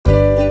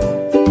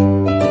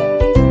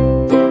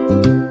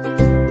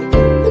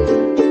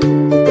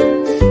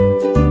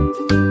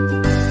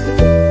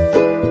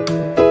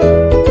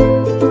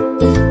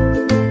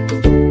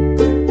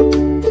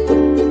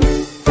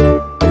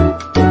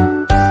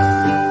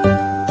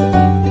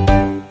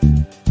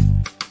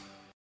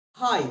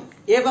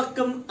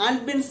ഏവർക്കും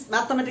ആൽബിൻസ്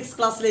മാത്തമാറ്റിക്സ്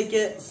ക്ലാസ്സിലേക്ക്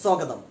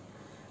സ്വാഗതം.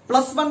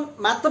 +1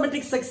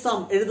 മാത്തമാറ്റിക്സ് എക്സാം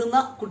എഴുതുന്ന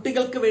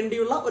കുട്ടികൾക്ക്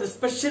വേണ്ടിയുള്ള ഒരു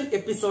സ്പെഷ്യൽ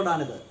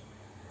എപ്പിസോഡാണിത്.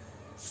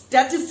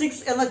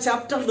 സ്റ്റാറ്റിസ്റ്റിക്സ് എന്ന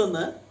ചാപ്റ്ററിൽ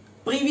നിന്ന്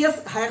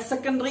പ്രീവിയസ് ഹയർ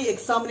സെക്കൻഡറി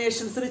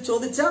എക്സാമിനേഷൻസിന്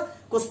ചോദിച്ച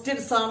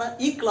ക്വസ്റ്റ്യൻസ് ആണ്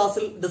ഈ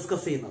ക്ലാസ്സിൽ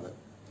ഡിസ്കസ് ചെയ്യുന്നത്.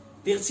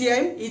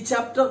 തീർച്ചയായും ഈ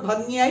ചാപ്റ്റർ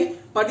ഭംഗിയായി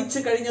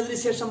പഠിച്ചു കഴിഞ്ഞതിന്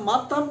ശേഷം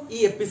മാത്രം ഈ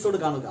എപ്പിസോഡ്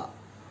കാണുക.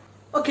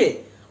 ഓക്കെ,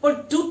 അപ്പോൾ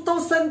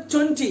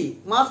 2020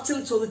 മാർച്ചിൽ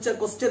ചോദിച്ച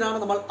ക്വസ്റ്റ്യൻ ആണ്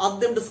നമ്മൾ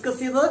ആദ്യം ഡിസ്കസ്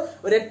ചെയ്തത്.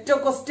 ഒരൊറ്റ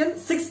ക്വസ്റ്റ്യൻ,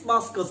 6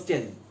 മാർക്സ്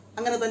ക്വസ്റ്റ്യൻ.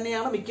 അങ്ങനെ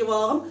തന്നെയാണ്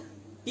മിക്കവാറും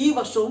ഈ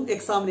വർഷവും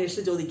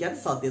എക്സാമിനേഷൻ ചോദിക്കാൻ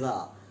സാധ്യത.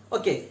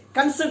 Okay,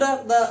 consider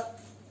the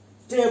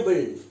table.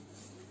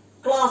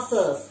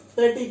 Classes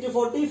 30 to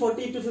 40,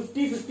 40 to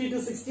 50, 50 to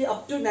 60,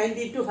 up to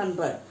 90 to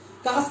 100.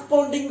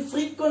 Corresponding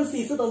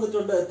frequencies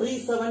തന്നിട്ടുണ്ട് 3,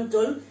 7,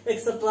 12,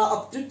 etc.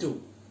 up to 2.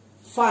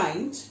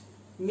 Find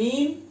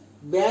mean,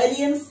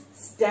 variance,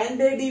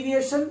 standard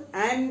deviation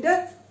and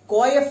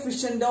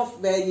coefficient of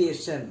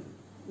variation.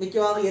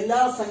 മിക്കവാറും എല്ലാ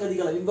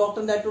സംഗതികളും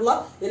ഇമ്പോർട്ടന്റ് ആയിട്ടുള്ള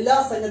എല്ലാ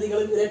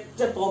സംഗതികളും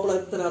ഒരൊറ്റ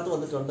പ്രോബ്ലത്തിനകത്ത്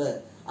വന്നിട്ടുണ്ട്.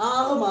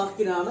 6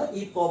 മാർക്കിനാണ്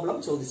ഈ പ്രോബ്ലം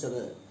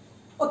ചോദിച്ചത്.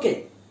 Okay,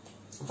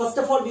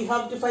 first of all we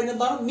have to find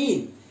എന്താണ്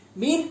മീൻ.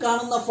 മീൻ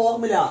കാണുന്ന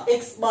formula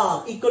X bar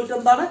equal to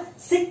എന്താണ്,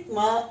 സിഗ്മ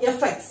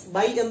എഫ് എക്സ്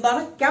ബൈ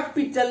എന്താണ്,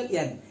 ക്യാപിറ്റൽ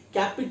എൻ.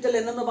 ക്യാപിറ്റൽ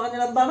എൻ എന്ന്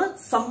പറഞ്ഞാൽ എന്താണ്,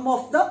 സം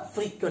ഓഫ് ദ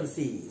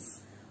ഫ്രീക്വൻസീസ്.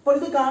 അപ്പോൾ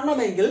ഇത്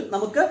കാണണമെങ്കിൽ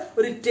നമുക്ക്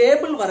ഒരു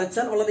ടേബിൾ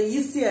വരച്ചാൽ വളരെ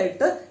ഈസി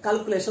ആയിട്ട്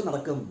കാൽക്കുലേഷൻ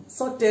നടക്കും.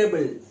 സോ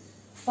ടേബിൾ,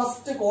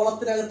 ഫസ്റ്റ്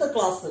കോളത്തിനകത്ത്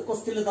ക്ലാസ്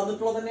ക്വസ്റ്റ്യനിൽ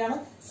തന്നിട്ടുള്ളത് തന്നെയാണ്.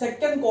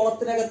 Second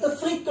കോളത്തിനകത്ത്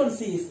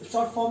frequencies,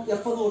 short form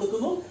F എന്ന്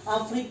കൊടുക്കുന്നു. ആ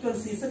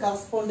ഫ്രീക്വൻസീസ്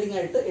കറസ്പോണ്ടിങ്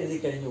ആയിട്ട് എഴുതി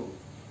കഴിഞ്ഞു.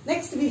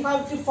 Next we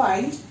have to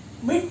find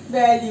mid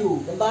value.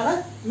 എന്താണ്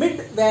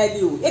മിഡ്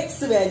വാല്യൂ,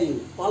 എക്സ് വാല്യൂ.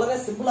 വളരെ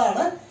സിമ്പിൾ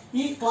ആണ്.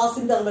 ഈ ക്ലാസ്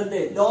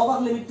ഇന്റർവെല്ലിന്റെ ലോവർ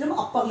ലിമിറ്റും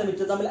അപ്പർ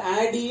ലിമിറ്റും തമ്മിൽ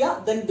ആഡ് ചെയ്യുക,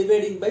 then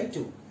dividing by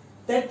 2.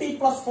 30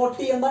 +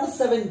 40 എന്താണ്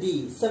 70.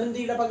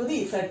 70യുടെ പകുതി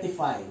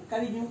 35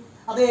 കഴിഞ്ഞു.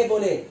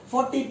 അതേപോലെ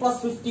 40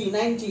 + 50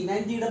 90.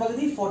 90യുടെ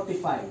പകുതി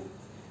 45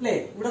 അല്ലെ.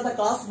 ഇവിടുത്തെ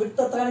ക്ലാസ് വിട്ട്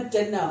എത്രയാണ്,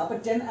 10 ആണ്. അപ്പൊ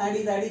 10 ആഡ്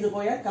ചെയ്ത്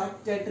പോയാൽ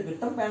കറക്റ്റ് ആയിട്ട്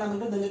കിട്ടും.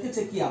 വേണമെങ്കിൽ നിങ്ങൾക്ക്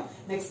ചെക്ക് ചെയ്യാം.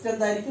 നെക്സ്റ്റ്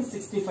എന്തായിരിക്കും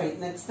 65,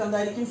 നെക്സ്റ്റ്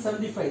എന്തായിരിക്കും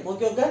 75.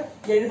 നോക്കിയൊക്കെ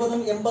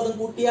 70ഉം 80ഉം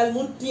കൂട്ടിയാൽ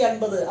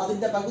 150.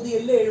 അതിന്റെ പകുതി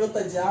അല്ലേ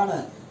 75 ആണ്.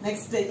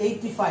 Next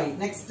 85,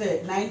 next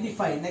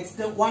 95,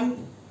 next 1.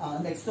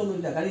 നെക്സ്റ്റ്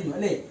ഒന്നുമില്ല, കഴിഞ്ഞു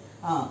അല്ലേ.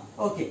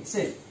 ഓക്കെ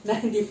ശരി,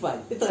 95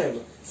 ഇത്രയേ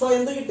ഉള്ളൂ. സോ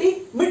എന്ത് കിട്ടി,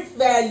 മിഡ്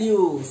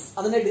വാല്യൂസ്.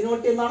 അതിനെ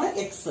ഡിനോട്ട് ചെയ്യുന്നതാണ്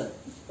എക്സ്.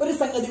 ഒരു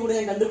സംഗതി കൂടെ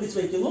ഞാൻ കണ്ടുപിടിച്ച്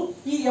വയ്ക്കുന്നു.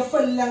 ഈ എഫ്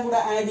എല്ലാം കൂടെ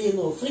ആഡ്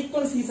ചെയ്യുന്നു,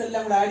 ഫ്രീക്വൻസീസ്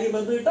എല്ലാം കൂടെ ആഡ്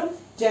ചെയ്യുമ്പോൾ എന്ത് കിട്ടും,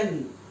 10,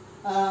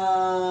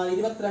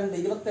 22,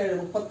 27,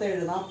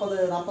 37,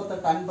 40,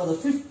 48, 50,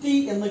 50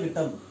 എന്ന്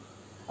കിട്ടും.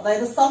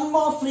 അതായത് some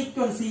of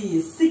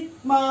frequencies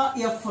sigma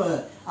F,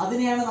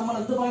 അതിനെയാണ് നമ്മൾ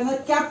എന്ത്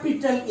പറയുന്നത്,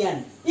 ക്യാപിറ്റൽ എൻ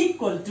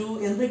ഈക്വൽ ടു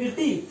എന്ത്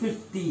കിട്ടി,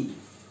 50.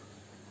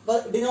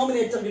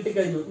 Denominator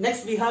കിട്ടിക്കഴിഞ്ഞു.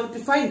 Next we have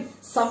to find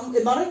some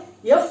എന്താണ്,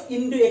 എഫ്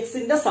ഇൻറ്റു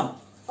എക്സിന്റെ സം.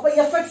 അപ്പൊ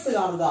എഫ് എക്സ്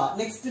കാണുക.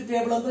 നെക്സ്റ്റ്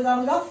ടേബിൾ എന്ത്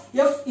കാണുക,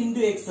 എഫ്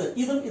ഇൻറ്റു എക്സ്.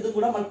 ഇതും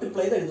കൂടെ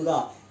മൾട്ടിപ്ലൈ ചെയ്ത് എഴുതുക.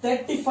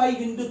 35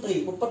 × 3,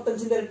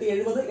 35ന്റെ ഇരട്ടി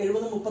 70,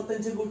 70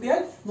 35 കൂട്ടിയാൽ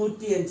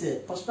 105.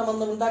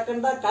 പ്രശ്നമൊന്നും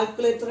ഉണ്ടാക്കണ്ട,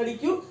 കാൽക്കുലേറ്റർ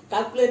അടിക്കൂ,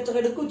 കാൽക്കുലേറ്റർ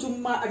എടുക്കൂ,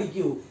 ചുമ്മാ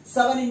അടിക്കൂ.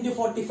 7 ×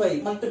 45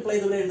 മൾട്ടിപ്ലൈ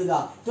ചെയ്ത് ഇവിടെ എഴുതുക.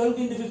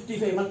 12 ×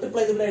 55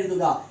 മൾട്ടിപ്ലൈ ചെയ്ത് ഇവിടെ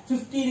എഴുതുക.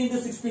 15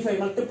 × 65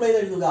 മൾട്ടിപ്ലൈ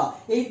ചെയ്ത് എഴുതുക.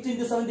 8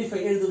 ×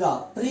 75 എഴുതുക.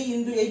 3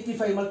 ×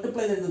 85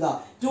 മൾട്ടിപ്ലൈ ചെയ്ത് എഴുതുക.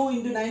 2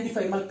 ×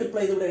 95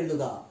 മൾട്ടിപ്ലൈ ചെയ്ത് ഇവിടെ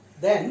എഴുതുക.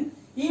 ദെൻ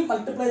ഈ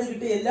മൾട്ടിപ്ലൈ ചെയ്ത്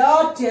കിട്ടിയ എല്ലാ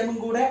ടേമും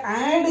കൂടെ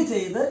ആഡ്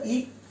ചെയ്ത് ഈ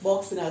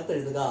ബോക്സിനകത്ത്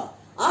എഴുതുക.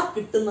 ആ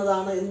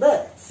കിട്ടുന്നതാണ് എന്ത്,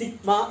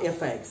 സിഗ്മ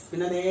എഫ് എക്സ്.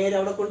 പിന്നെ നേരെ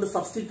അവിടെ കൊണ്ട്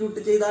സബ്സ്റ്റിറ്റ്യൂട്ട്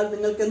ചെയ്താൽ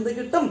നിങ്ങൾക്ക് എന്ത്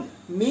കിട്ടും,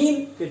 മീൻ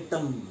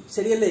കിട്ടും.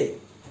 ശരിയല്ലേ.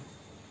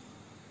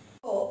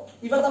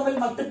 ഇവർ തമ്മിൽ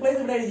മൾട്ടിപ്ലൈ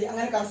ഇവിടെ എഴുതി.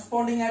 അങ്ങനെ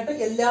കറസ്പോണ്ടിങ് ആയിട്ട്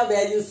എല്ലാ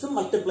വാല്യൂസും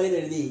മൾട്ടിപ്ലൈ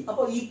എഴുതി.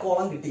 അപ്പൊ ഈ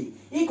കോളം കിട്ടി.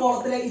 ഈ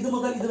കോളത്തിലെ ഇത്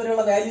മുതൽ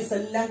ഇതുവരെയുള്ള വാല്യൂസ്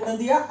എല്ലാം കൂടെ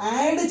എന്ത് ചെയ്യുക,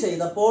 ആഡ്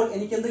ചെയ്തപ്പോൾ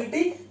എനിക്ക് എന്ത്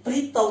കിട്ടി,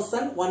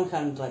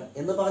 3100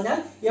 എന്ന് പറഞ്ഞാൽ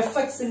എഫ്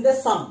എക്സിന്റെ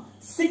സം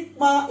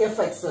സിഗ്മ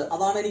എഫ് എക്സ്.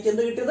 അതാണ് എനിക്ക്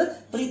എന്ത് കിട്ടിയത്,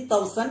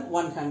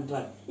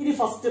 3100. ഇനി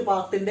ഫസ്റ്റ്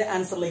പാർട്ടിന്റെ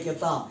ആൻസറിലേക്ക്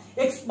എത്താം.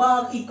 എക്സ് ബാർ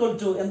ഈക്വൽ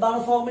ടു എന്താണ്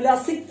formula,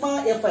 sigma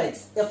F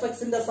X. F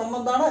എക്സിന്റെ സം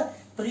എന്താണ്,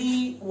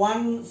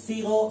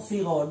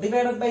 3100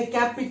 divided by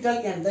capital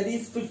N, that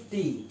is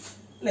 50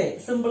 അല്ലെ.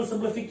 സിമ്പിൾ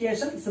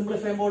സിംപ്ലിഫിക്കേഷൻ,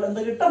 സിംപ്ലിഫൈ ചെയ്യുമ്പോൾ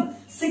എന്ത് കിട്ടും,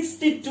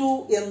 62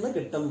 എന്ന്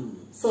കിട്ടും.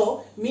 So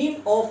mean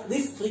of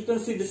this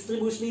frequency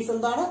distribution is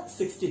എന്താണ്,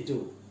 62.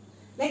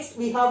 Next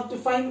we have to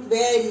find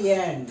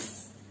variance.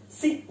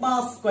 Sigma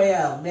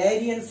square,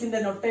 വേരിയൻസിന്റെ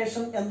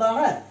notation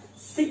എന്താണ്,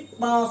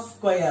 sigma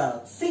square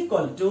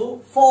equal to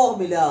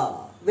formula,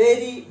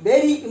 very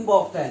very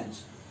important,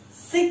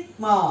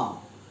 sigma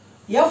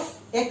F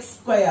X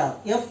square,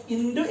 F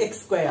into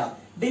X square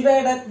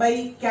divided by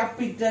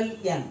capital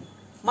N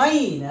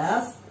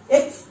minus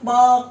X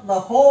bar the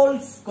whole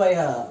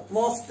square.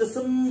 Most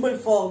simple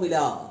formula.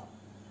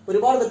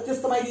 ഒരുപാട്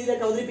വ്യത്യസ്തമായ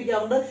രീതിയിലേക്ക്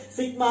അവതരിപ്പിക്കാറുണ്ട്.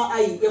 Sigma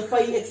I F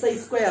I X I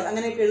square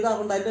അങ്ങനെയൊക്കെ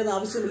എഴുതാറുണ്ട്. അതിന്റെ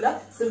ആവശ്യമില്ല,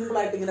 simple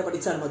ആയിട്ട് ഇങ്ങനെ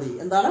പഠിച്ചാൽ മതി.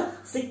 എന്താണ്,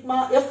 sigma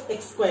F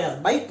X square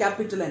by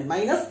capital N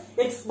minus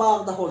X bar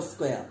the whole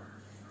square.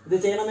 ഇത്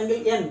ചെയ്യണമെങ്കിൽ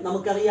എൻ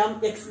നമുക്കറിയാം,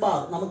 എക്സ് ബാർ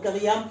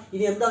നമുക്കറിയാം.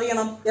 ഇനി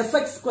എന്തറിയണം, എഫ്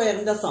എക്സ്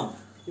സ്ക്വയറിന്റെ സം.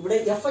 ഇവിടെ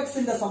എഫ്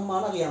എക്സിന്റെ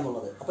സമ്മാണ്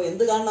അറിയാന്നുള്ളത്. അപ്പൊ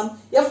എന്ത് കാണണം?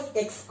 F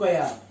X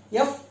square,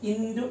 F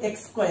into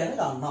X square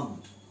കാണണം.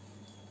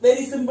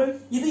 Very simple.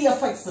 ഇത്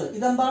എഫ് എക്സ്,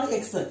 ഇതെന്താണ്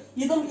എക്സ്,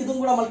 ഇതും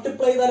കൂടെ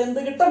മൾട്ടിപ്ലൈ ചെയ്താൽ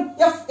എന്ത് കിട്ടും?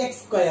 F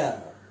X square.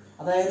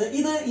 അതായത്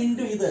ഇത്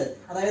ഇൻറ്റു ഇത്,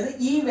 അതായത്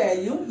ഈ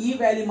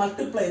വാല്യൂ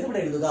മൾട്ടിപ്ലൈ ചെയ്ത് ഇവിടെ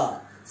എഴുതുക.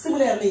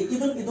 സിമിലർലി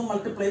ഇതും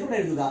മൾട്ടിപ്ലൈ ചെയ്ത് ഇവിടെ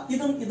എഴുതുക,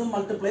 ഇതും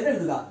മൾട്ടിപ്ലൈ ചെയ്ത്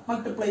എഴുതുക,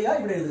 മൾട്ടിപ്ലൈ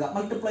ഇവിടെ എഴുതുക,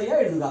 മൾട്ടിപ്ലൈ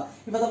എഴുതുക,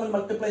 ഇവ തമ്മിൽ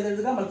മൾട്ടിപ്ലൈ ചെയ്ത്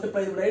എഴുതുക,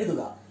 മൾട്ടിപ്ലൈ ഇവിടെ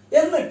എഴുതുക.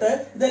 എന്നിട്ട്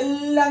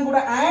ഇതെല്ലാം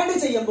കൂടെ ആഡ്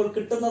ചെയ്യുമ്പോൾ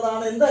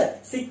കിട്ടുന്നതാണ് എന്ത്?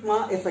 Sigma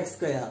F X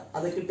square.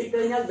 അത്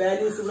കിട്ടിക്കഴിഞ്ഞാൽ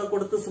വാല്യൂസ് ഇവിടെ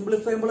കൊടുത്ത്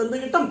സിംപ്ലിഫൈ ചെയ്യുമ്പോൾ എന്ത്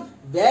കിട്ടും?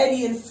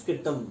 വേരിയൻസ്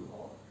കിട്ടും.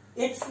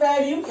 എക്സ്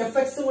വാല്യൂ എഫ്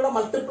എക്സും കൂടെ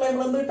മൾട്ടിപ്ലൈ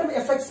ചെയ്യുമ്പോൾ എന്ത് കിട്ടും?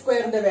 എഫ് എക്സ്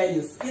സ്ക്വയറിന്റെ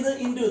വാല്യൂസ് ഇത്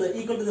ഇൻറ്റു ഇത്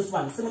equal to this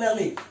one.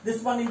 Similarly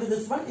this one into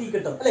this one ഈ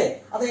കിട്ടും അല്ലെ?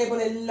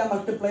 അതേപോലെ എല്ലാം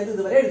മൾട്ടിപ്ലൈ ചെയ്ത്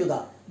ഇതുവരെ എഴുതുക.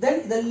 ദെൻ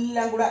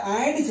ഇതെല്ലാം കൂടെ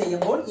ആഡ്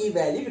ചെയ്യുമ്പോൾ ഈ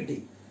വാല്യൂ കിട്ടി.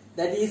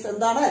 ദാറ്റ് ഈസ്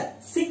എന്താണ്?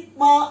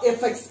 Sigma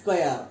F X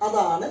square.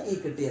 അതാണ് ഈ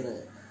കിട്ടിയത്.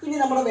 ഇനി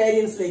നമ്മുടെ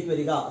വേരിയൻസിലേക്ക്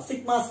വരിക.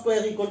 Sigma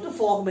square equal to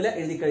formula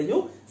എഴുതി കഴിഞ്ഞു.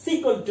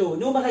 Equal to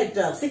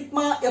numerator sigma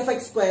F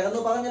X square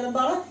എന്ന് പറഞ്ഞാൽ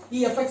എന്താണ്? ഈ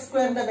എഫ് എക്സ്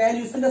സ്ക്വയറിന്റെ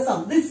വാല്യൂസിന്റെ സം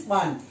ദിസ്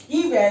വൺ. ഈ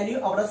വാല്യൂ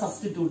അവിടെ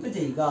സബ്സ്റ്റിറ്റ്യൂട്ട്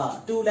ചെയ്യുക.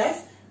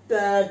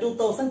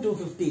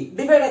 2,02,250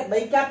 divided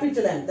by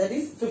capital N, that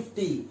is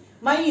 50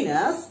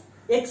 minus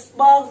X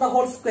bar the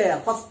whole square.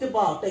 First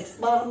part X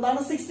bar എന്താണ്?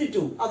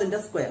 62,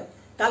 അതിന്റെ സ്ക്വയർ.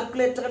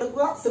 കാൽക്കുലേറ്റർ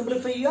എടുക്കുക,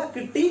 സിംപ്ലിഫൈ ചെയ്യുക,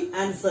 കിട്ടി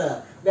answer.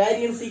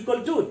 Variance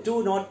equal to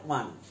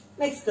 201.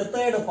 Next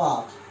third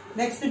part.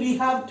 Next we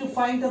have to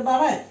find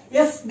എന്താണ്?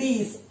 SD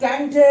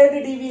standard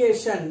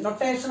deviation.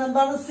 Notation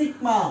എന്താണ്?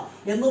 Sigma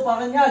എന്ന്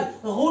പറഞ്ഞാൽ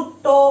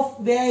root of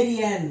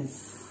variance.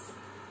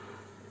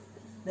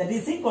 That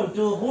is equal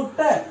to root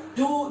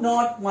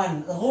 201,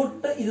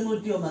 root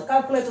 201.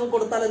 Calculator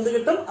കൊടുത്താൽ എന്ത്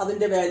കിട്ടും?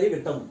 അതിന്റെ വാല്യൂ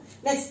കിട്ടും.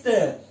 Next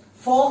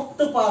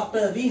fourth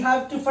part. We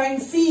have to find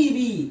CV,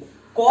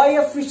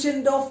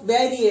 coefficient of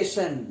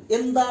variation.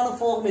 എന്താണ്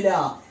formula?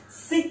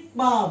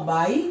 Sigma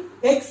by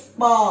X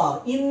bar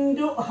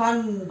into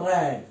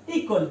 100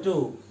 equal to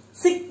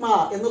sigma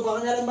എന്ന്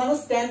പറഞ്ഞാൽ എന്താണ്?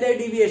 Standard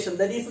deviation.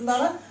 That is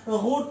എന്താണ്?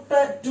 Root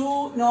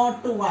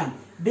 201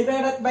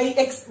 divided by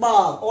X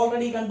bar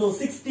already കണ്ടു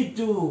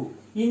 62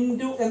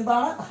 into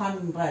എന്താണ്?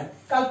 100.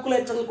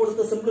 കാൽക്കുലേറ്ററിൽ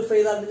കൊടുത്ത് simplify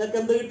ചെയ്താൽ നിങ്ങൾക്ക്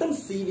എന്ത് കിട്ടും?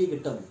 CV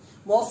കിട്ടും.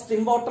 മോസ്റ്റ്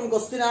ഇമ്പോർട്ടന്റ്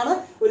ക്വസ്റ്റ്യൻ ആണ്.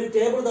 ഒരു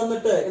ടേബിൾ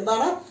തന്നിട്ട്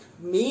എന്താണ്?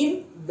 മീൻ,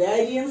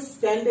 വേരിയൻസ്,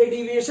 സ്റ്റാൻഡേർഡ്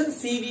ഡീവിയേഷൻ,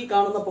 CV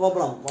കാണുന്ന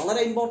പ്രോബ്ലം വളരെ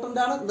ഇമ്പോർട്ടന്റ്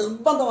ആണ്.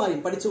 നിർബന്ധമായും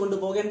പഠിച്ചുകൊണ്ട്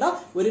പോകേണ്ട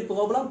ഒരു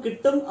പ്രോബ്ലം.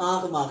 കിട്ടും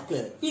 6 മാർക്ക്.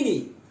 ഇനി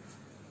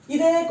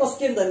ഇതേ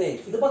ക്വസ്റ്റ്യൻ തന്നെ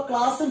ഇതിപ്പോ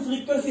ക്ലാസും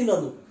ഫ്രീക്വൻസിയും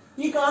തന്നു.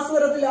 ഈ ക്ലാസ്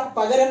വരത്തില്ല.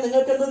 പകരം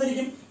നിങ്ങൾക്ക് എന്ത്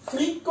തന്നിരിക്കും?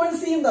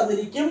 ഫ്രീക്വൻസിയും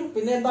തന്നിരിക്കും,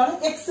 പിന്നെ എന്താണ്?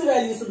 എക്സ്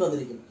വാല്യൂസും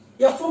തന്നിരിക്കും,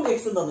 എഫും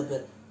എക്സും തന്നിട്ട്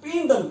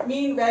വീണ്ടും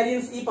മീൻ,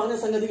 വാരിയൻസ് ഈ പറഞ്ഞ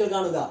സംഗതികൾ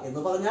കാണുക എന്ന്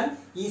പറഞ്ഞാൽ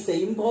ഈ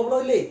സെയിം പ്രോബ്ലം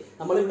അല്ലേ?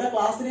 നമ്മൾ ഇവിടെ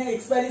ക്ലാസ്സിനെ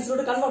എക്സ്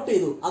വാല്യൂസിലോട്ട് കൺവേർട്ട്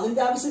ചെയ്തു.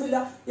 അതിന്റെ ആവശ്യമില്ല.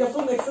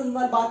 എഫും എക്സും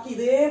എന്നാൽ ബാക്കി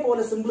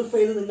ഇതേപോലെ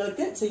സിംപ്ലിഫൈ ചെയ്ത്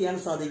നിങ്ങൾക്ക് ചെയ്യാൻ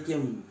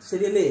സാധിക്കും.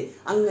 ശരിയല്ലേ?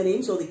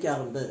 അങ്ങനെയും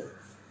ചോദിക്കാറുണ്ട്.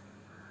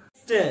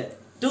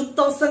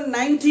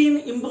 2019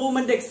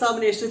 ഇംപ്രൂവ്മെന്റ്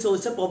എക്സാമിനേഷൻ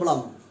ചോദിച്ച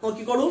പ്രോബ്ലം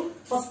നോക്കിക്കോളൂ.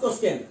 First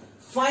question.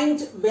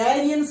 Find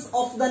variance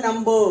of the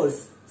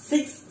numbers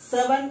 6,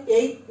 7,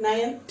 8,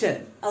 9, 10.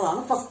 അതാണ്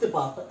ഫസ്റ്റ്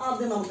പാർട്ട്.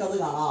 ആദ്യം നമുക്കത്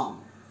കാണാം.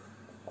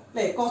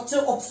 അല്ലെ? കുറച്ച്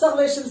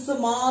ഒബ്സർവേഷൻസ്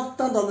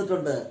മാത്രം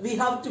തന്നിട്ടുണ്ട്. വി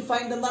ഹാവ് ടു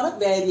ഫൈൻഡ് എന്താണ്?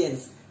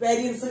 വേരിയൻസ്.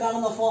 വേരിയൻസ്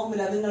കാണുന്ന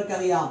ഫോർമുല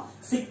നിങ്ങൾക്കറിയാം.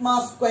 Sigma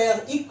square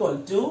equal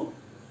to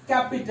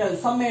capital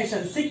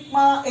summation sigma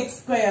X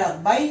square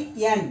by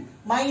N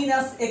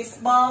minus X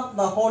bar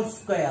the whole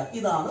square.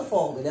 ഇതാണ്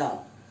ഫോർമുല.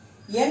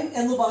 n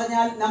എന്ന്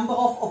പറഞ്ഞാൽ നമ്പർ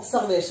ഓഫ്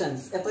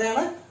ഒബ്സർവേഷൻസ്.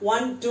 എത്രയാണ്?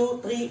 1, 2,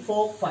 3,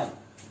 4, 5.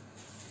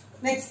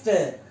 നെക്സ്റ്റ്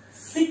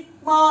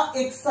സിഗ്മ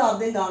എക്സ്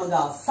ആദ്യം കാണുക.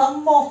 Some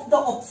of the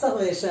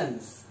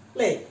observations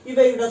അല്ലെ?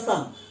 ഇവയുടെ സം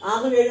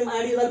 6, 7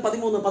 ആഡ് ചെയ്താൽ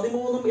 13,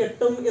 13,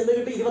 8 എന്ന്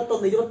കിട്ടി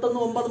 21,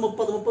 21, 9,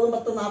 30, 30,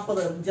 10,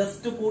 40.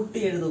 ജസ്റ്റ് കൂട്ടി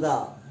എഴുതുക.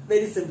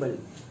 Very simple.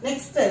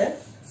 Next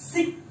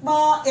sigma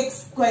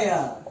X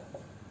square.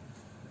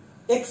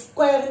 X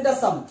സ്ക്വയറിന്റെ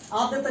സം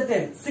ആദ്യത്തെ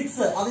 10,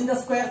 6, അതിന്റെ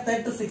സ്ക്വയർ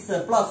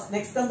 36 പ്ലസ്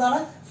നെക്സ്റ്റ് എന്താണ്?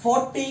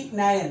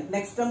 49,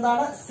 നെക്സ്റ്റ്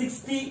എന്താണ്?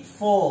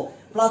 64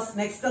 പ്ലസ്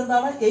നെക്സ്റ്റ്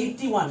എന്താണ്?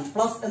 81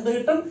 പ്ലസ് എന്ത്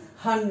കിട്ടും?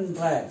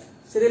 100.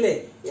 ശരിയല്ലേ?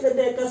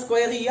 ഇതിന്റെയൊക്കെ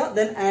സ്ക്വയർ ചെയ്യുക,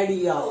 ദെൻ ആഡ്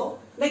ചെയ്യുക.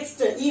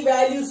 നെക്സ്റ്റ് ഈ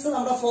വാല്യൂസ്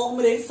നമ്മുടെ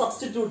ഫോർമുലയിൽ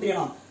സബ്സ്റ്റിറ്റ്യൂട്ട്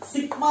ചെയ്യണം.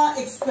 സിഗ്മ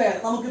എക്സ് സ്ക്വയർ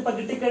നമുക്കിപ്പോ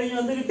കിട്ടിക്കഴിഞ്ഞു.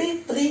 എന്ത് കിട്ടി?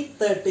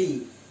 330.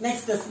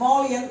 നെക്സ്റ്റ്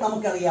സ്മോൾ n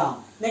നമുക്കറിയാം.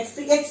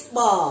 നെക്സ്റ്റ് എക്സ്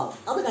ബാർ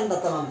അത്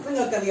കണ്ടെത്തണം.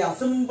 നിങ്ങൾക്കറിയാം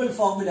simple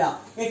formula.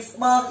 X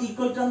bar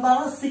equal to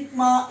എന്താണ്?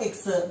 Sigma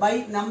X by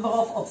number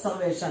of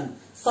observation.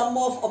 Some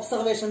of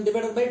observation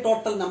divided by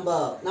total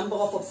number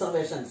of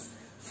observations.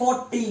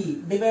 40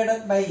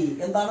 divided by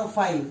എന്താണ്?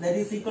 5. That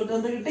is equal to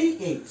എന്ത് കിട്ടി?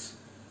 8.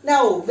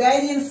 Now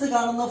variance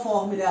കാണുന്ന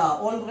formula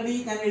already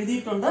ഞാൻ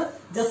എഴുതിയിട്ടുണ്ട്.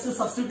 Just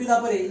substitute ചെയ്താൽ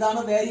പോരെ. ഇതാണ്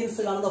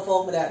വേരിയൻസ് കാണുന്ന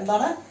ഫോർമുല.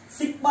 എന്താണ്?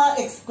 Sigma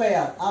X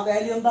square. ആ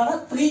വാല്യൂ എന്താണ്?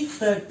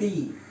 330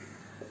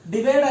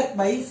 divided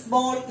by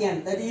small n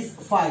that is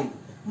 5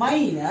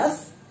 minus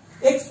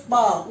X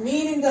bar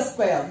മീനിന്റെ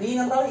സ്ക്വയർ. മീൻ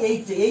എന്താണ്?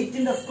 8.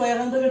 8ന്റെ സ്ക്വയർ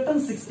എന്ത് കിട്ടും?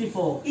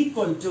 64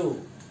 ഈക്വൽ ടു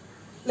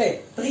അല്ലെ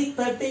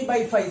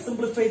 330/5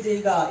 സിംപ്ലിഫൈ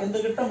ചെയ്യുക. എന്ത്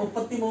കിട്ടും?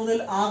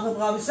 33 6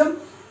 പ്രാവശ്യം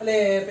അല്ലെ,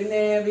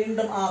 പിന്നെ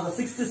വീണ്ടും 6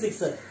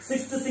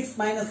 66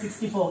 മൈനസ്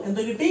 64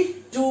 എന്ത് കിട്ടി?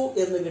 2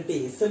 എന്ന് കിട്ടി.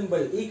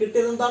 സിമ്പിൾ. ഈ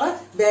കിട്ടിയത് എന്താണ്?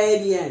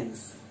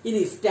 വേരിയൻസ്.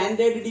 ഇനി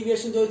standard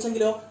deviation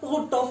ചോദിച്ചെങ്കിലോ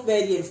root of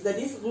variance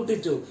that is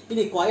 √2.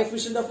 ഇനി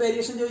കോഎഫിഷ്യന്റ് ഓഫ്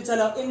വേരിയേഷൻ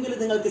ചോദിച്ചാലോ എങ്കിലും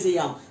നിങ്ങൾക്ക്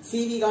ചെയ്യാം.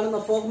 CV കാണുന്ന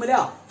formula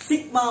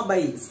sigma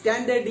by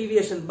standard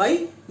deviation by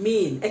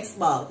mean x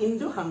bar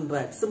into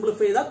 100.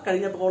 Simplify ചെയ്താൽ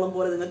കഴിഞ്ഞ പ്രോബ്ലം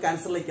പോലെ നിങ്ങൾക്ക്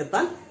ആൻസറിലേക്ക്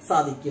എത്താൻ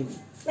സാധിക്കും.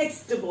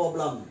 നെക്സ്റ്റ്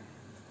പ്രോബ്ലം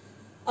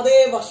അതേ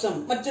വർഷം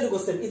മറ്റൊരു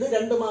ക്വസ്റ്റ്യൻ. ഇത്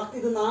 2 മാർക്ക്,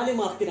 ഇത് 4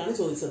 മാർക്കിനാണ്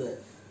ചോദിച്ചത്.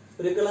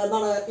 ഒരിക്കൽ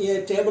എന്താണ്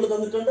ടേബിൾ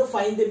തന്നിട്ടുണ്ട്,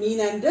 find mean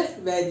and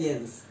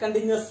variance.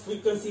 Continuous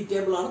frequency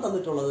table ആണ്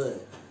തന്നിട്ടുള്ളത്.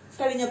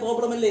 കഴിഞ്ഞ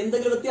പ്രോബ്ലം അല്ലേ,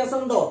 എന്തെങ്കിലും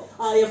വ്യത്യാസമുണ്ടോ?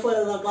 എഫ്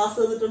ക്ലാസ്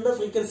തന്നിട്ടുണ്ട്,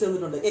 ഫ്രീക്വൻസി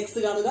തന്നിട്ടുണ്ട്. എക്സ്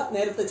കാണുക,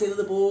 നേരത്തെ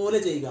ചെയ്തതുപോലെ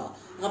ചെയ്യുക.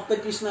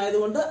 റെപ്പറ്റീഷൻ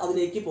ആയതുകൊണ്ട്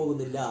അതിലേക്ക്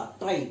പോകുന്നില്ല.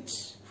 റൈറ്റ്.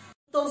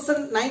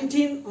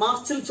 2019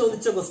 മാർച്ചിൽ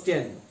ചോദിച്ച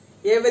ക്വസ്റ്റ്യൻ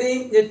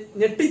ഏവരെയും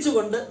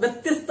ഞെട്ടിച്ചുകൊണ്ട്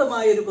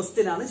വ്യത്യസ്തമായ ഒരു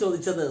ക്വസ്റ്റ്യൻ ആണ്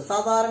ചോദിച്ചത്.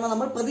 സാധാരണ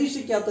നമ്മൾ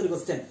പ്രതീക്ഷിക്കാത്ത ഒരു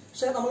ക്വസ്റ്റ്യൻ,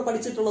 പക്ഷെ നമ്മൾ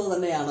പഠിച്ചിട്ടുള്ളത്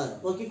തന്നെയാണ്.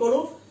 നോക്കിക്കോളൂ.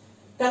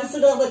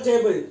 Consider the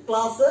table.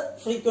 Class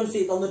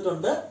frequency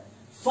തന്നിട്ടുണ്ട്.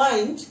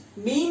 Find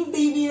mean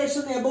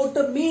deviation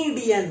about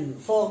median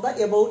for the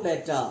about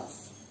datas.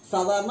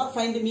 സാധാരണ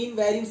find mean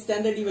variance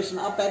standard deviation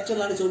ആ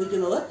പാറ്റേണിലാണ്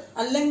ചോദിക്കുന്നത്.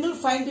 അല്ലെങ്കിൽ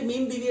ഫൈൻഡ്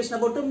മീൻ ഡീവിയേഷൻ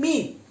അബൌട്ട്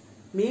മീൻ.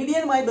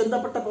 മീഡിയനുമായി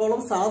ബന്ധപ്പെട്ട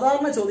പ്രോബ്ലം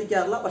സാധാരണ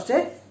ചോദിക്കാറില്ല, പക്ഷേ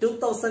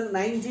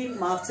 2019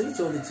 മാർച്ചിൽ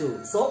ചോദിച്ചു.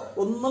 സോ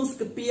ഒന്നും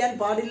സ്കിപ്പ് ചെയ്യാൻ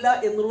പാടില്ല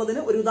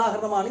എന്നുള്ളതിന് ഒരു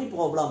ഉദാഹരണമാണ് ഈ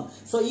പ്രോബ്ലം.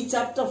 സോ ഈ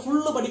ചാപ്റ്റർ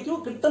ഫുള്ള് പഠിക്കൂ,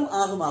 കിട്ടും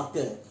 6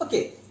 മാർക്ക്. ഓക്കെ,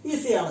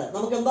 ഈസിയാണ്.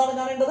 നമുക്ക് എന്താണ്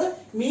കാണേണ്ടത്?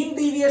 Mean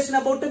deviation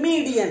about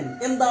median.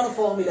 എന്താണ്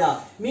formula?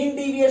 Mean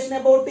deviation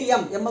about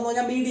M എന്ന്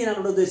പറഞ്ഞാൽ മീഡിയൻ ആണ്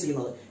ഇവിടെ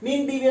ഉദ്ദേശിക്കുന്നത്.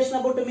 മീൻ ഡീവിയേഷൻ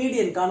അബൌട്ട്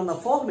മീഡിയൻ കാണുന്ന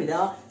formula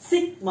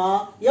sigma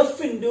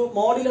F into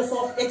modulus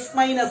of X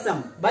minus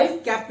M by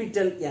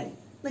capital N.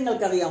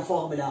 നിങ്ങൾക്കറിയാം,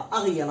 ഫോർമുല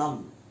അറിയണം.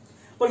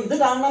 അപ്പോൾ ഇത്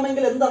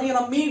കാണണമെങ്കിൽ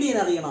എന്തറിയണം? മീഡിയൻ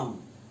അറിയണം.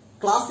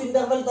 Class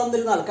interval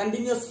തന്നിരുന്നാൽ,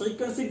 continuous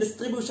frequency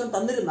distribution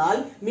തന്നിരുന്നാൽ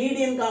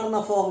median കാണുന്ന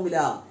formula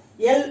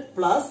L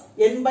plus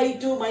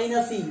n/2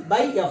 minus E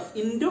by F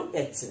into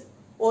H.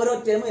 ഓരോ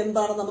term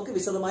എന്താണ് നമുക്ക്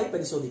വിശദമായി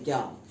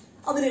പരിശോധിക്കാം.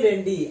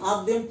 അതിനുവേണ്ടി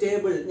ആദ്യം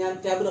ടേബിൾ, ഞാൻ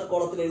ടേബിളർ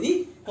കോളത്തിൽ എഴുതി,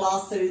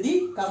 ക്ലാസ് എഴുതി,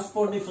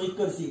 കറസ്പോണ്ടിങ്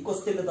ഫ്രീക്വൻസി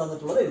ക്വസ്റ്റ്യനിൽ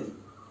തന്നിട്ടുള്ളത് എഴുതി.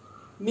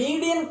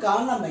 മീഡിയൻ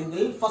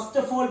കാണണമെങ്കിൽ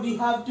first of all we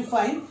have to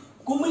find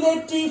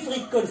cumulative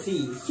frequency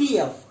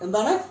CF.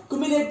 എന്താണ്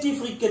കുമുലേറ്റീവ്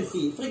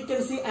ഫ്രീക്വൻസി?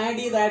 ഫ്രീക്വൻസി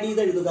ആഡ്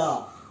ചെയ്ത് എഴുതുക.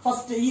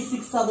 ഫസ്റ്റ് ഈ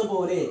 6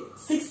 അതുപോലെ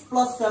 6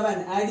 + 7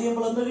 ആഡ്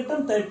ചെയ്യുമ്പോൾ എന്ത് കിട്ടും?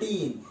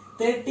 13.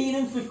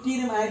 13ഉം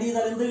 15ഉം ആഡ്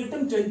ചെയ്താൽ എന്ത്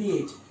കിട്ടും?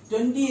 28.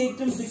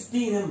 28ഉം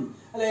 16ഉം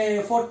അല്ലെ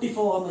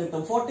 44 എന്ന്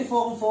കിട്ടും.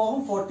 44ഉം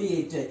 4ഉം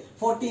 48.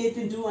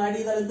 48ഉം 2 ആഡ്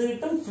ചെയ്താൽ എന്ത്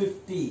കിട്ടും?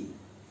 50.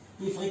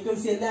 ഈ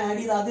ഫ്രീക്വൻസി എല്ലാം ആഡ്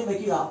ചെയ്ത് ആദ്യം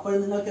വെക്കുക. അപ്പോൾ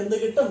നിങ്ങൾക്ക് എന്ത്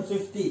കിട്ടും?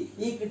 50.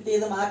 ഈ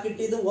കിട്ടിയതും ആ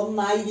കിട്ടിയതും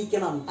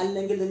ഒന്നായിരിക്കണം,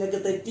 അല്ലെങ്കിൽ നിങ്ങൾക്ക്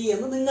തെറ്റി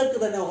എന്ന് നിങ്ങൾക്ക്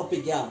തന്നെ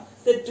ഉറപ്പിക്കാം.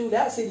 തെറ്റൂല,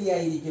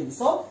 ശരിയായിരിക്കും.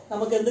 സോ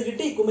നമുക്ക് എന്ത്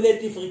കിട്ടി?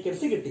 കുമുലേറ്റീവ്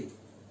ഫ്രീക്വൻസി കിട്ടി.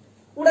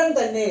 ഉടൻ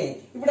തന്നെ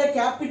ഇവിടെ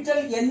ക്യാപിറ്റൽ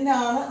N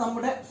ആണ്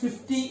നമ്മുടെ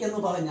 50 എന്ന്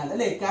പറഞ്ഞാൽ,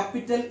 അല്ലെ?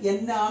 ക്യാപിറ്റൽ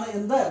N ആണ്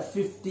എന്ത്?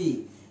 50.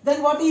 Then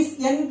what is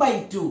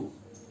n/2?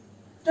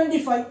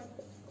 25.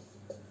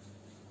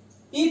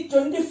 ഈ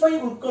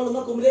 25 ഉൾക്കൊള്ളുന്ന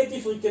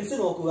കുമുലേറ്റീവ് ഫ്രീക്വൻസി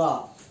നോക്കുക.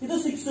 ഇത്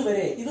 6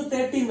 വരെ, ഇത്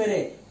 13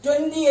 വരെ,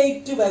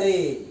 28 വരെ.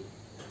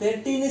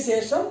 13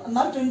 ശേഷം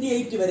എന്നാൽ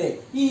 28 വരെ.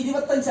 ഈ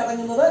 25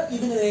 അടങ്ങുന്നത്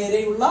ഇതിന്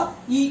നേരെയുള്ള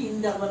ഈ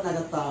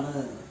ഇന്റർവലിനകത്താണ്.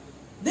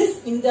 This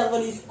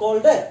interval is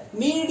called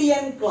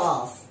median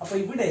class. അപ്പൊ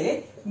ഇവിടെ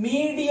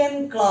മീഡിയൻ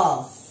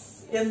ക്ലാസ്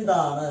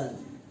എന്താണ്?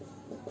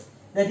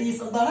 That is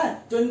എന്താണ്?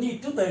 20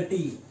 to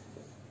 30.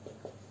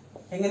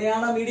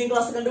 എങ്ങനെയാണ് മീഡിയൻ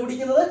ക്ലാസ്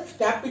കണ്ടുപിടിക്കുന്നത്?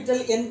 ക്യാപിറ്റൽ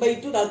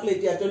n/2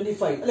 കാൽക്കുലേറ്റ് ചെയ്യുക.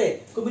 25 അല്ലെ?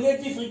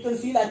 കുമുലേറ്റീവ്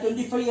ഫ്രീക്വൻസിയിൽ ആ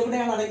 25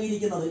 എവിടെയാണ്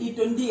അടങ്ങിയിരിക്കുന്നത്? ഈ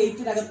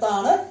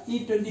 28നകത്താണ് ഈ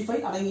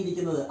 25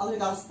 അടങ്ങിയിരിക്കുന്നത്. അതിന്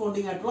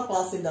കറസ്പോണ്ടിങ് ആയിട്ടുള്ള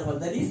class interval,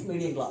 that is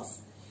median class.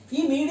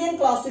 ഈ മീഡിയൻ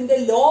ക്ലാസിന്റെ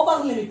ലോവർ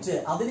ലിമിറ്റ്,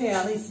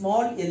 അതിനെയാണ് ഈ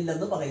സ്മോൾ എൽ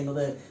എന്ന്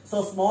പറയുന്നത്. So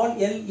small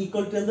L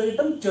equal to എന്ത്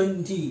കിട്ടും?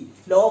 20.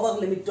 Lower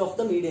limit of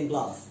the median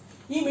class.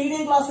 ഈ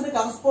മീഡിയൻ ക്ലാസിന്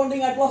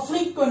കറസ്പോണ്ടിങ് ആയിട്ടുള്ള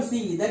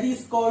frequency, that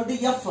is called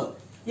F.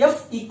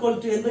 F equal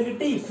to എന്ത്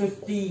കിട്ടി?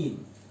 15.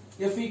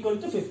 F equal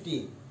to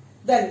 15.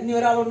 Then ഇനി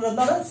ഒരാളോട്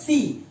എന്താണ്? C.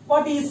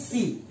 What is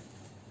C?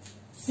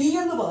 C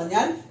എന്ന്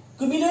പറഞ്ഞാൽ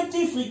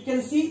cumulative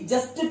frequency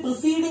just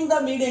preceding the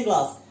median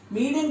class.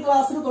 Median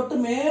ക്ലാസ്സിന് തൊട്ട്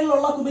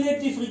മേലുള്ള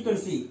cumulative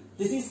frequency.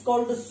 This is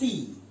called C.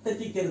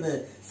 തെറ്റിക്കരുത്.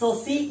 So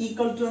C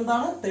equal to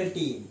എന്താണ്?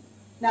 13.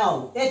 Now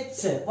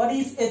H. What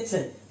is H?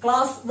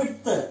 Class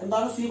width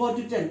എന്താണ്? 0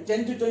 to 10,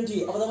 10 to 20.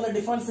 അപ്പൊ നമ്മുടെ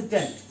difference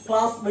 10.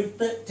 Class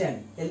width 10.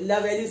 എല്ലാ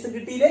വാല്യൂസും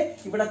കിട്ടിയില്ലേ?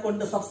 ഇവിടെ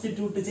കൊണ്ട്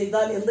സബ്സ്റ്റിറ്റ്യൂട്ട്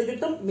ചെയ്താൽ എന്ത്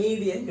കിട്ടും?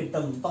 മീഡിയൻ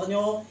കിട്ടും.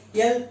 പറഞ്ഞോ?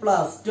 L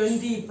plus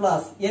 20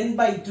 plus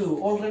n/2.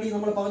 Already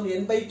നമ്മൾ പറഞ്ഞു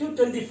n/2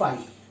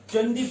 25.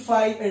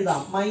 25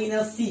 എഴുതാം.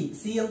 മൈനസ്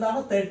C എന്താണ്?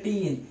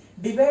 13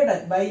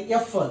 divided by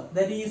F,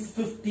 that is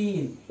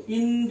 15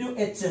 into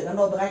H.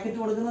 കണ്ടോ? ബ്രാക്കറ്റ്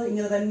കൊടുക്കുന്നത്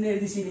ഇങ്ങനെ തന്നെ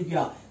എഴുതി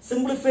ശീലിക്കുക.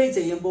 സിംപ്ലിഫൈ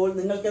ചെയ്യുമ്പോൾ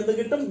നിങ്ങൾക്ക് എന്ത്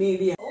കിട്ടും?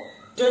 മീഡിയൻ.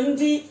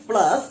 20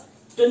 പ്ലസ്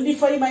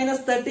 25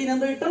 മൈനസ് 13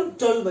 എന്ത് കിട്ടും?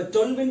 12.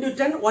 12 ഇൻറ്റു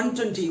 10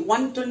 120.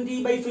 120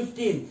 ബൈ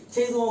 15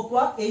 ചെയ്ത് നോക്കുക.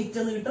 8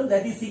 എന്ന് കിട്ടും.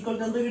 ദാറ്റ് ഈസ് ഈക്വൽ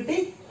ടു എന്ത് കിട്ടി?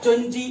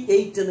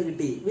 28 എന്ന്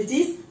കിട്ടി. Which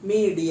is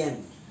median.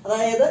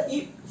 അതായത് ഈ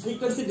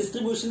ഫ്രീക്വൻസി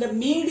ഡിസ്ട്രിബ്യൂഷന്റെ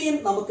മീഡിയൻ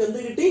നമുക്ക് എന്ത്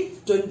കിട്ടി?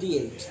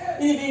 28.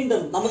 ഇനി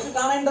വീണ്ടും നമുക്ക്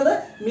കാണേണ്ടത്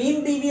മീൻ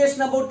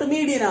ഡീവിയേഷൻ അബൌട്ട്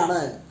മീഡിയൻ ആണ്.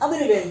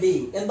 അതിനുവേണ്ടി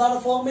എന്താണ്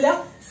formula?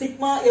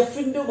 Sigma F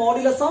into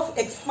modulus of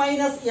X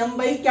minus M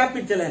by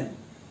capital N.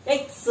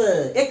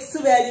 X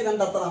value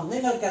കണ്ടെത്തണം.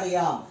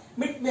 നിങ്ങൾക്കറിയാം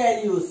മിഡ്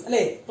വാല്യൂസ്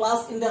അല്ലെ,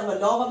 class interval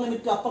lower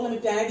limit upper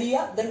limit add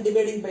ചെയ്യുക, ദെൻ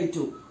ഡിവൈഡിംഗ് ബൈ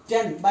 2.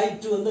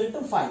 10/2 എന്ന്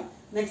കിട്ടും 5.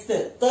 നെക്സ്റ്റ്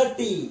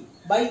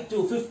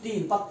 30/2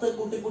 15. 10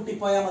 കൂട്ടി കൂട്ടി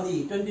പോയാൽ മതി.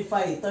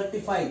 25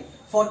 35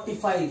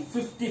 45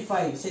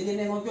 55. ശരി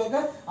തന്നെ നോക്കി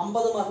നോക്ക്.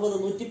 50 60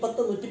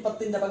 110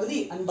 110ന്റെ പകുതി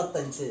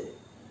 55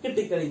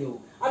 കിട്ടിക്കഴിഞ്ഞു.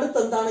 അടുത്ത്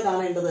എന്താണ്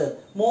കാണേണ്ടത്?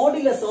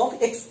 Modulus of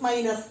X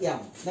minus M.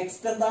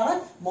 Next എന്താണ്?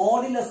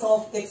 Modulus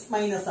of X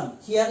minus M.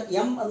 Here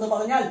M എന്ന്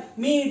പറഞ്ഞാൽ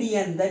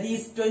മീഡിയൻ, ദാറ്റ്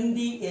ഈസ്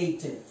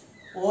 28.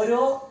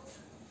 ഓരോ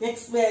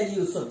എക്സ്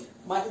വാല്യൂസും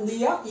എന്ത്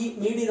ചെയ്യുക? ഈ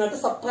മീഡിയനായിട്ട്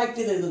സബ്ട്രാക്ട്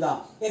ചെയ്ത് എഴുതുക.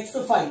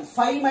 എക്സ്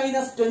 5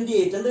 മൈനസ്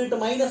 28 എന്ത് കിട്ടും?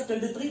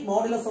 -23.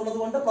 മോഡുലസ് ഉള്ളത്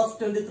കൊണ്ട്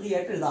 +23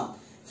 ആയിട്ട് എഴുതാം.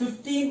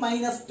 15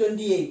 മൈനസ്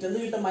 28 എന്ത്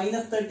കിട്ടും?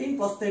 -13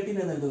 +13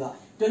 എന്ന് എഴുതുക.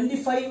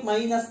 25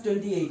 മൈനസ്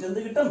 28 എന്ത്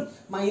കിട്ടും?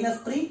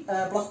 -3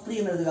 +3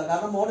 എന്ന് എഴുതുക,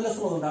 കാരണം മോഡുലസ്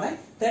ഉള്ളതുകൊണ്ടാണ്.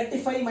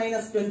 35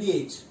 മൈനസ്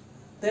 28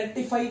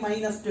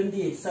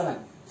 7.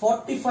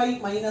 45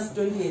 മൈനസ്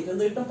 28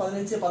 എന്ത് കിട്ടും?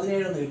 15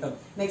 17 എന്ന് കിട്ടും.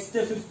 നെക്സ്റ്റ്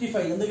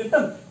 55 എന്ത്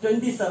കിട്ടും?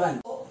 27.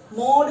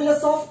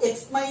 Modulus of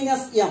X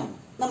minus M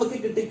നമുക്ക്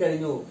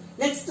കിട്ടിക്കഴിഞ്ഞു.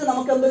 നെക്സ്റ്റ്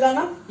നമുക്ക് എന്ത്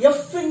കാണാം?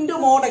 F into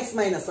mode X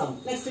minus M.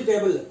 Next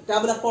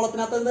tabular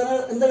കോളത്തിനകത്ത്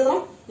എന്ത്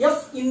എഴുതണം?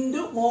 F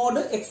into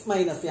mode X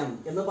minus M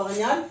എന്ന്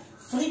പറഞ്ഞാൽ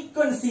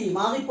ഫ്രീക്വൻസി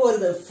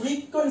മാറിപ്പോരുത്.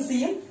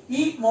 ഫ്രീക്വൻസിയും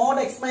ഈ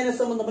മോഡ് എക്സ്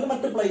മൈനസ് എം തമ്മിൽ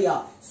മൾട്ടിപ്ലൈ ചെയ്യുക.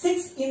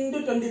 6 ഇൻറ്റു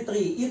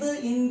 23 ഇത്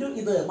ഇൻറ്റു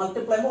ഇത്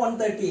മൾട്ടിപ്ലൈ ചെയ്യുമ്പോൾ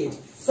 138.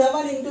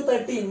 7 ഇൻറ്റു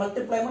 13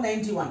 മൾട്ടിപ്ലൈ ചെയ്യുമ്പോൾ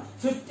 91.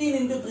 15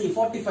 ഇൻറ്റു 3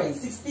 45.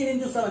 16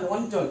 ഇൻറ്റു 7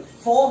 112.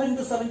 4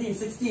 ഇൻറ്റു 17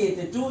 68.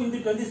 2 ഇൻറ്റു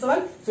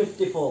 27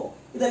 54.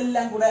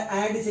 ഇതെല്ലാം കൂടെ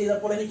ആഡ്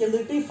ചെയ്തപ്പോൾ എനിക്ക് എന്ത്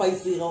കിട്ടി?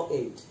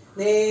 508.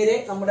 നേരെ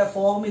നമ്മുടെ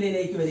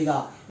ഫോർമുലയിലേക്ക് വരിക.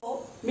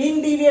 മീൻ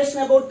ഡീവിയേഷൻ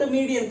അബൌട്ട്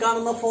മീഡിയൻ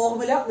കാണുന്ന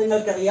ഫോർമുല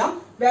നിങ്ങൾക്കറിയാം.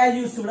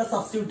 വാല്യൂസ് ഇവിടെ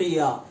സബ്സ്റ്റിറ്റ്യൂട്ട്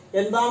ചെയ്യുക.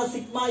 എന്താണ്?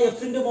 Sigma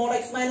F into mode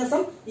X minus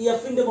M. ഈ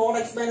F into mode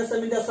X minus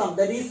എമ്മിന്റെ some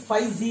that is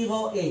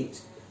 508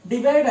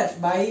 divided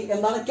by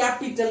എന്താണ്?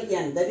 Capital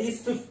N that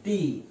is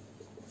 50.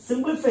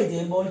 Simplify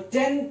ചെയ്യുമ്പോൾ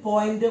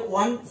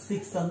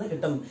 10.16 എന്ന്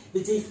കിട്ടും,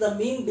 which is the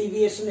mean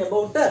deviation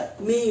about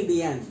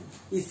median.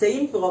 ഈ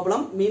same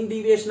problem mean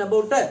deviation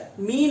about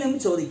മീനും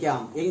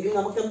ചോദിക്കാം. എങ്കിൽ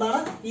നമുക്ക് എന്താണ്?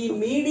 ഈ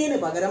മീഡിയന്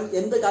പകരം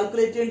എന്ത്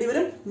കാൽക്കുലേറ്റ് ചെയ്യേണ്ടി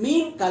വരും?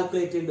 മീൻ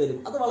കാൽക്കുലേറ്റ് ചെയ്യേണ്ടി വരും.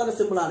 അത് വളരെ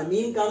സിമ്പിൾ ആണ്.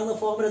 മീൻ കാണുന്ന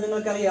ഫോർമുല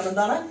നിങ്ങൾക്കറിയാം.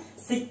 എന്താണ്?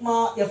 സിഗ്മ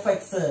എഫ്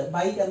എക്സ്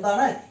ബൈ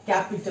എന്താണ്?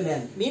 Capital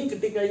N. മീൻ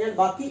കിട്ടിക്കഴിഞ്ഞാൽ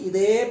ബാക്കി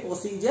ഇതേ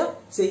പ്രൊസീജിയർ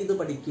ചെയ്ത്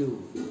പഠിക്കൂ.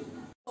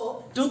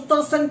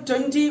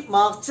 2020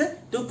 മാർച്ച്,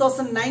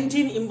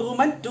 2019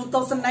 ഇംപ്രൂവ്മെന്റ്,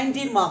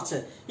 2019 മാർച്ച്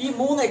ഈ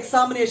 3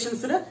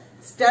 എക്സാമിനേഷൻസിന്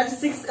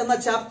സ്റ്റാറ്റിസ്റ്റിക്സ് എന്ന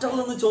ചാപ്റ്ററിൽ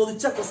നിന്ന്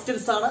ചോദിച്ച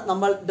ക്വസ്റ്റ്യൻസ് ആണ്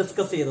നമ്മൾ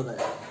ഡിസ്കസ് ചെയ്തത്.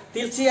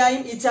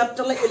 തീർച്ചയായും ഈ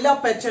ചാപ്റ്ററിലെ എല്ലാ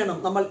പാറ്റേണും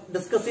നമ്മൾ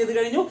ഡിസ്കസ് ചെയ്ത്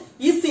കഴിഞ്ഞു.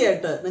 ഈസി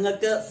ആയിട്ട്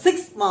നിങ്ങൾക്ക്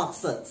 6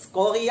 മാർക്സ്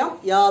സ്കോർ ചെയ്യാം,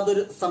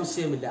 യാതൊരു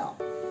സംശയമില്ല.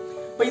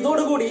 അപ്പൊ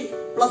ഇതോടുകൂടി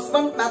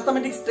 +1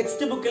 മാത്തമാറ്റിക്സ്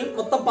ടെക്സ്റ്റ് ബുക്കിൽ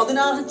മൊത്തം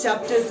 16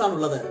 ചാപ്റ്റേഴ്സ്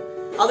ആണുള്ളത്.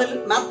 അതിൽ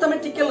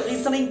മാത്തമാറ്റിക്കൽ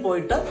റീസണിംഗ്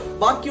പോയിട്ട്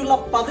ബാക്കിയുള്ള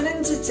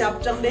 15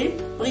 ചാപ്റ്ററിന്റെയും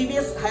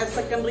previous higher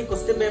secondary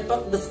question paper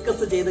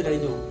discuss ചെയ്ത്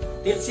കഴിഞ്ഞു.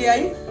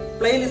 തീർച്ചയായും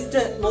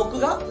പ്ലേലിസ്റ്റ്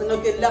നോക്കുക,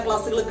 നിങ്ങൾക്ക് എല്ലാ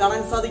ക്ലാസ്സുകളും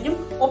കാണാൻ സാധിക്കും.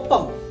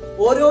 ഒപ്പം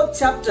ഓരോ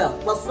ചാപ്റ്റർ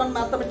 +1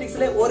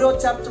 മാത്തമാറ്റിക്സിലെ ഓരോ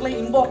ചാപ്റ്ററിലെ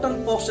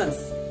important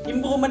portions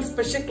improvement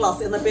special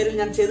class എന്ന പേരിൽ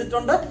ഞാൻ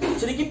ചെയ്തിട്ടുണ്ട്.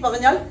 ചുരുക്കി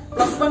പറഞ്ഞാൽ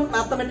 +1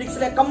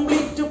 മാത്തമാറ്റിക്സിലെ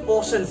കംപ്ലീറ്റ്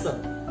പോർഷൻസ്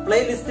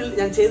പ്ലേലിസ്റ്റിൽ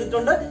ഞാൻ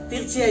ചെയ്തിട്ടുണ്ട്.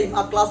 തീർച്ചയായും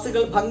ആ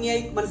ക്ലാസ്സുകൾ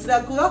ഭംഗിയായി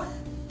മനസ്സിലാക്കുക.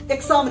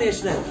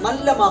 എക്സാമിനേഷന്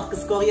നല്ല മാർക്ക്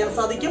സ്കോർ ചെയ്യാൻ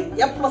സാധിക്കും.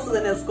 A+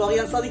 തന്നെ സ്കോർ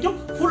ചെയ്യാൻ സാധിക്കും.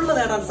 ഫുള്ള്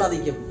നേടാൻ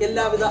സാധിക്കും.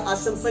 എല്ലാവിധ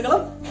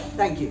ആശംസകളും.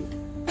 Thank you.